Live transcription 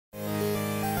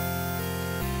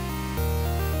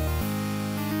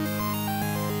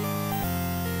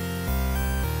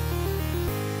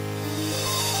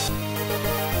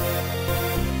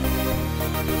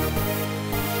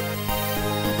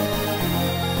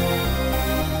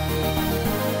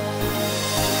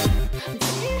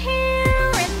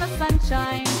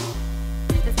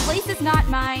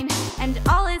and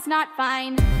all is not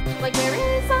fine. Like where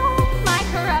is all my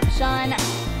corruption?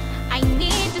 I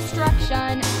need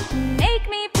destruction to make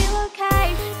me feel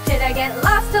okay. Did I get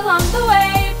lost along the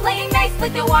way, playing nice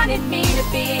like they wanted me to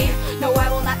be? No, I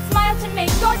will not smile to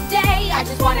make your day, I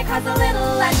just wanna cause a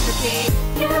little entropy.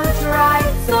 You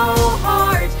tried so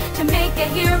hard to make a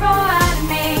hero out of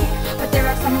me, but there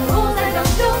are some rules I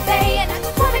don't obey, and I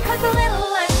just wanna cause a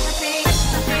little entropy.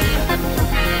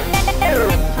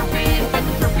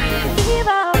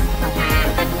 Evil.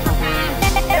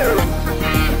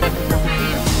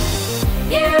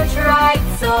 You tried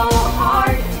so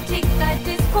hard to take the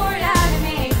discord out of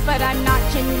me, but I'm not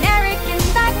generic in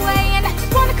that way, and I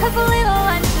just wanna cause a little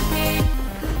entropy.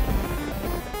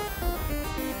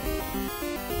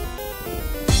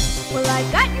 Well, I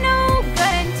got no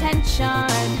good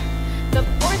intention. The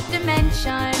fourth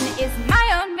dimension is my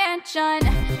own mansion.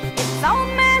 It's all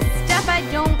messed up, I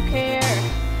don't care,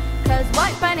 cause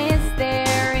what fun is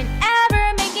there in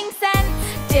ever making sense?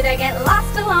 Did I get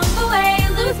lost along the way,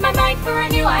 lose my mind for a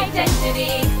new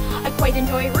identity? I quite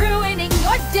enjoy ruining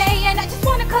your day, and I just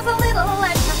wanna cause a little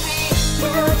entropy.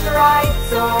 You tried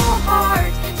so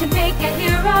hard to make a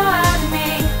hero out of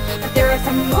me, but there are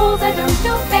some rules I don't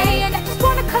obey, and I just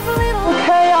wanna cause a little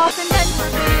chaos and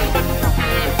entropy.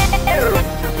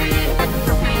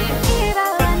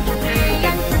 Evil entropy,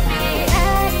 entropy.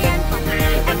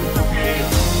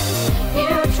 You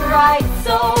tried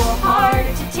so hard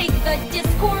to take the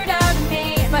discord out of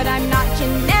me, but I'm not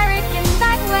generic in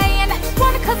that way, and I just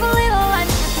wanna cause a little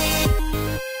entropy.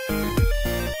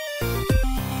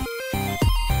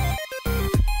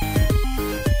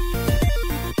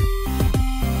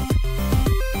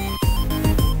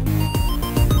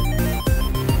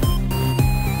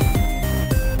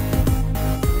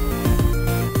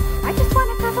 I just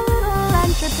wanna cause a little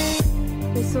entropy.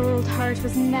 This old heart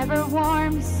was never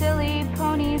warm, silly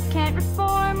ponies can't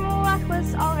reform what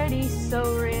was already so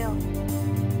real.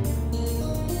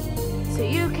 So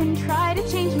you can try to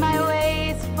change my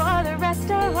ways for the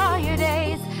rest of all your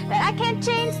days, but I can't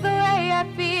change the way I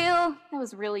feel. That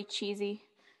was really cheesy.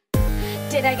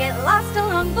 Did I get lost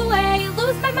along the way,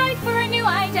 lose my mind for a new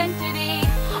identity?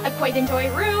 I quite enjoy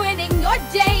ruining your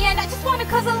day, and I just wanna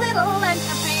cause a little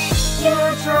entropy. You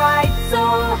tried so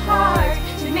hard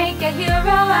to make a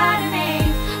hero out of me,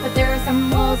 but there are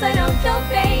some rules I don't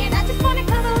obey, and I just wanna